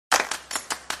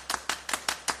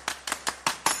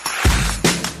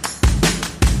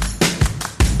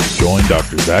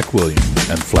Dr. Zach Williams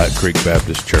and Flat Creek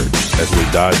Baptist Church as we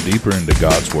dive deeper into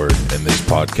God's Word in this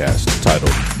podcast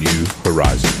titled New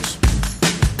Horizons.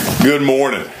 Good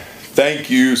morning. Thank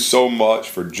you so much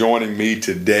for joining me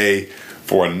today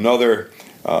for another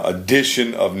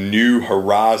edition of New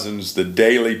Horizons, the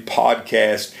daily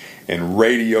podcast and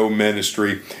radio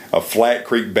ministry of Flat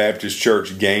Creek Baptist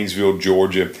Church, Gainesville,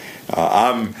 Georgia.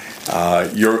 I'm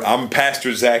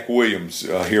Pastor Zach Williams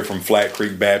here from Flat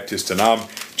Creek Baptist, and I'm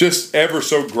just ever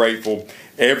so grateful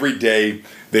every day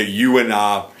that you and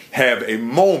I have a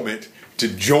moment to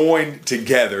join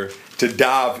together to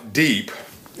dive deep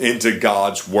into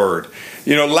God's Word.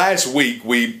 You know, last week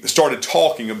we started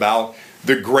talking about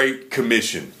the Great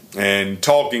Commission and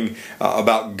talking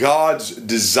about God's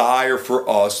desire for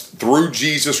us through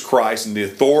Jesus Christ and the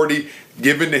authority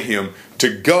given to Him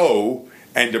to go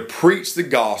and to preach the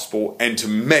gospel and to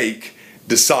make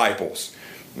disciples.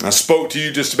 I spoke to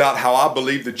you just about how I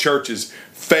believe the church has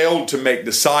failed to make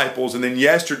disciples, and then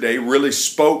yesterday really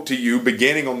spoke to you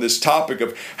beginning on this topic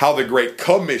of how the Great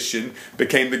Commission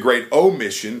became the Great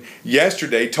Omission.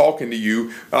 Yesterday talking to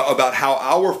you about how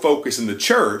our focus in the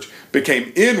church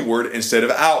became inward instead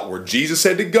of outward. Jesus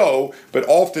said to go, but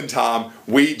oftentimes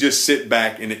we just sit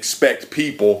back and expect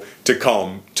people to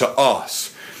come to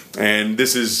us. And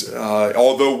this is,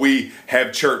 although we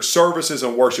have church services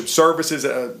and worship services,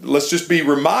 let's just be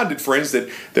reminded, friends, that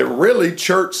really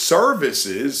church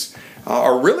services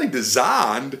are really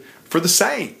designed for the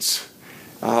saints.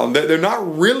 They're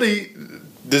not really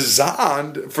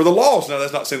designed for the lost. Now,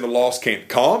 that's not saying the lost can't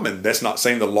come, and that's not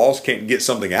saying the lost can't get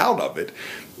something out of it.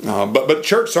 But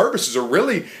church services are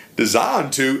really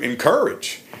designed to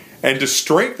encourage and to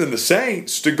strengthen the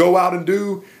saints to go out and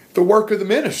do the work of the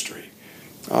ministry.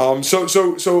 So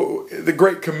the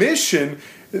Great Commission,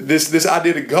 this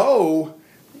idea to go,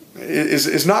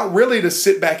 is not really to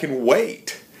sit back and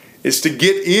wait. It's to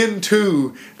get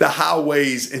into the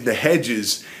highways and the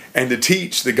hedges and to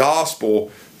teach the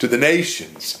gospel to the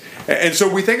nations. And so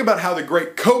we think about how the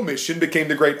Great Commission became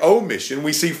the Great Omission.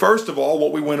 We see, first of all,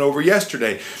 what we went over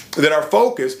yesterday, that our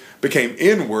focus became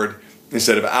inward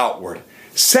instead of outward.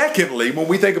 Secondly, when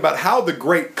we think about how the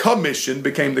Great Commission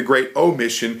became the Great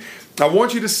Omission, I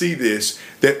want you to see this,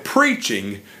 that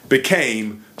preaching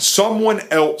became someone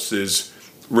else's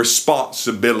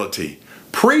responsibility.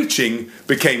 Preaching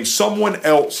became someone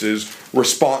else's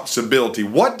responsibility.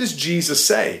 What does Jesus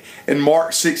say in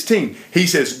Mark 16? He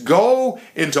says, go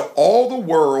into all the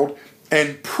world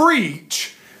and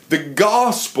preach the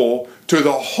gospel to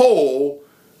the whole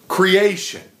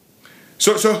creation.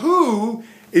 So who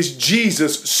is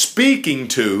Jesus speaking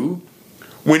to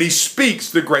when He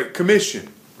speaks the Great Commission?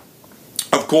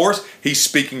 Of course, He's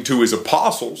speaking to His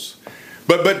apostles,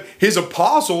 but His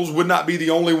apostles would not be the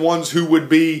only ones who would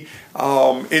be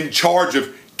in charge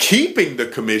of keeping the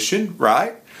commission,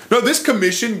 right? No, this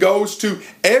commission goes to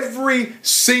every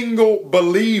single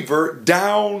believer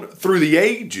down through the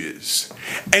ages.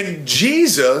 And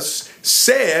Jesus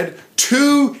said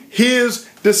to His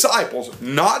disciples,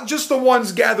 not just the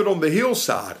ones gathered on the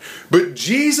hillside, but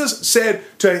Jesus said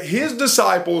to His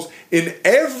disciples in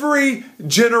every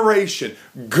generation,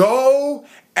 go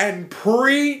and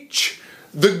preach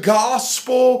the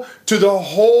gospel to the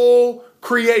whole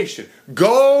creation.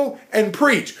 Go and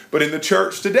preach. But in the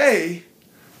church today,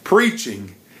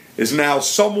 preaching is now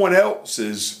someone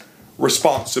else's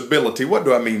responsibility. What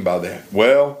do I mean by that?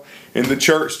 Well, in the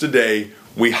church today,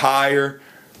 we hire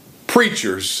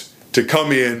preachers to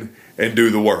come in and do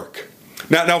the work.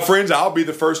 Now, friends, I'll be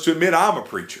the first to admit I'm a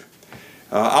preacher.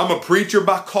 I'm a preacher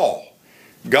by call.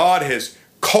 God has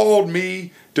called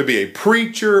me to be a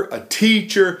preacher, a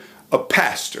teacher, a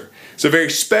pastor. It's a very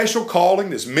special calling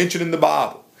that's mentioned in the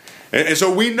Bible. And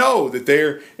so we know that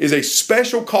there is a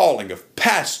special calling of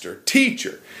pastor,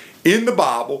 teacher in the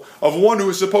Bible, of one who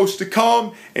is supposed to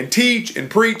come and teach and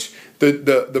preach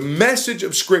the message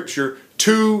of Scripture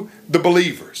to the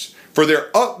believers, for their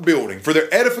upbuilding, for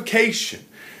their edification,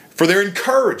 for their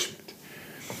encouragement.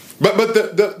 But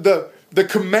the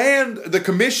command, the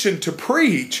commission to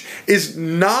preach is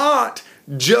not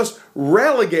just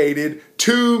relegated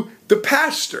to the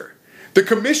pastor. The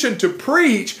commission to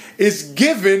preach is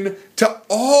given to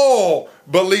all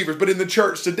believers. But in the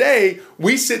church today,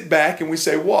 we sit back and we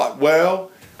say, what?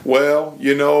 Well,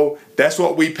 you know, that's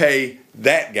what we pay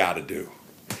that guy to do.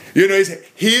 You know, it's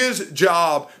his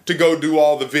job to go do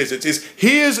all the visits. It's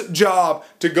his job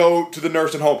to go to the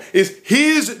nursing home. It's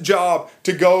his job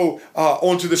to go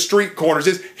onto the street corners.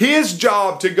 It's his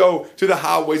job to go to the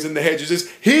highways and the hedges. It's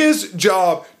his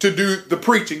job to do the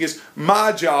preaching. It's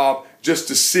my job just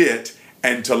to sit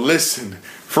and to listen.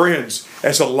 Friends,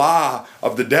 that's a lie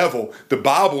of the devil. The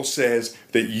Bible says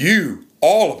that you,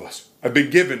 all of us, have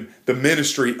been given the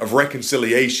ministry of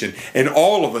reconciliation. And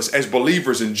all of us as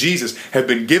believers in Jesus have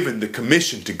been given the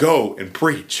commission to go and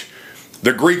preach.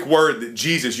 The Greek word that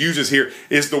Jesus uses here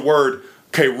is the word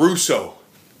kerusso.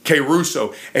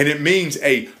 Kerusso. And it means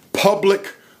a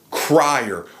public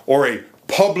crier or a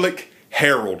public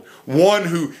herald. One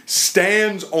who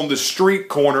stands on the street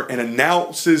corner and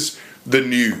announces the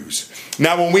news.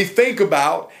 Now, when we think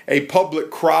about a public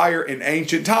crier in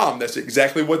ancient time, that's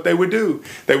exactly what they would do.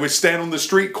 They would stand on the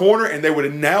street corner and they would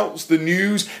announce the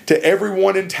news to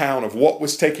everyone in town of what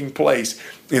was taking place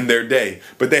in their day.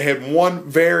 But they had one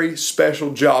very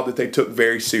special job that they took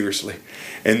very seriously,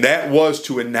 and that was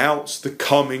to announce the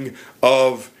coming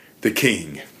of the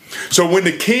king. So when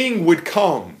the king would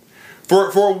come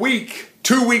for a week,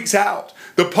 2 weeks out,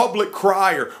 the public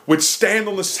crier would stand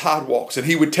on the sidewalks and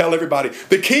he would tell everybody,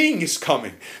 the king is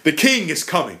coming, the king is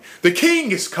coming, the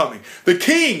king is coming, the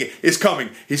king is coming.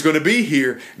 He's going to be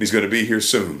here and he's going to be here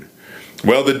soon.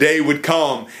 Well, the day would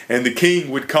come and the king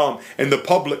would come and the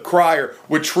public crier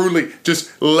would truly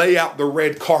just lay out the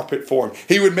red carpet for him.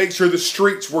 He would make sure the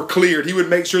streets were cleared. He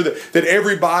would make sure that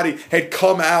everybody had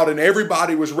come out and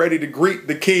everybody was ready to greet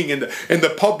the king. And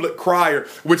the public crier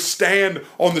would stand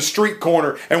on the street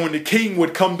corner, and when the king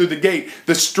would come through the gate,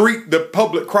 the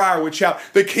public crier would shout,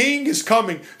 the king is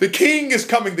coming, the king is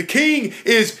coming, the king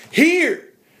is here.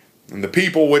 And the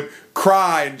people would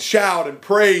cry and shout and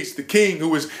praise the king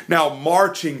who is now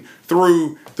marching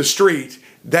through the street.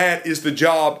 That is the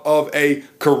job of a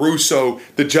kerusso.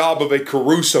 The job of a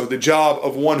kerusso, the job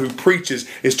of one who preaches,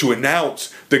 is to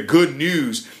announce the good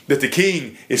news that the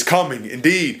king is coming.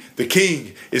 Indeed, the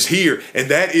king is here. And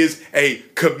that is a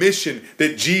commission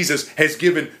that Jesus has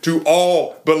given to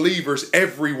all believers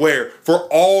everywhere, for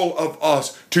all of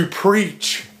us to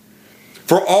preach.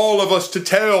 For all of us to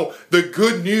tell the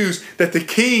good news that the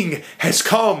king has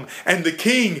come and the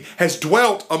king has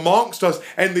dwelt amongst us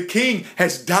and the king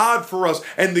has died for us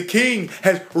and the king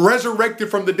has resurrected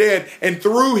from the dead, and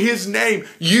through his name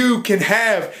you can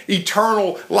have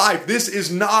eternal life. This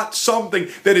is not something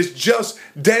that is just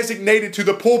designated to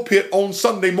the pulpit on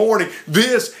Sunday morning.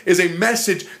 This is a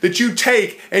message that you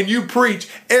take and you preach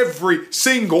every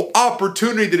single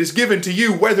opportunity that is given to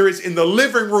you, whether it's in the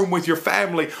living room with your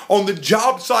family, on the job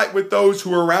site with those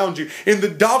who are around you, in the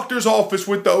doctor's office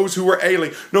with those who are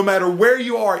ailing, no matter where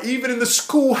you are, even in the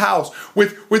schoolhouse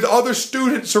with other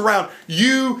students around.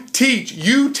 You teach,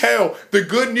 you tell the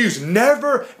good news.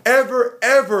 Never, ever,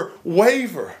 ever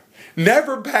waver.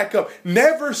 Never back up.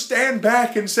 Never stand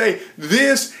back and say,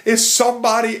 this is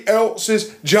somebody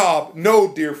else's job.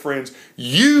 No, dear friends,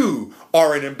 you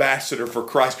are an ambassador for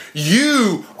Christ.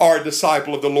 You are a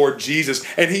disciple of the Lord Jesus,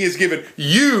 and he has given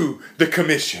you the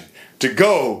commission to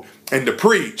go and to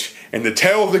preach and to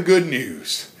tell the good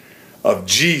news of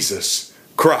Jesus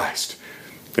Christ.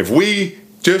 If we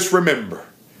just remember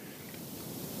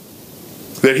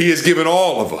that he has given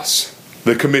all of us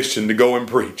the commission to go and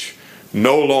preach,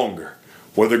 no longer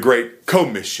will the great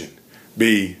commission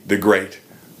be the great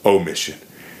omission.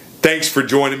 Thanks for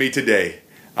joining me today.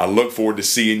 I look forward to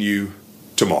seeing you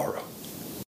tomorrow.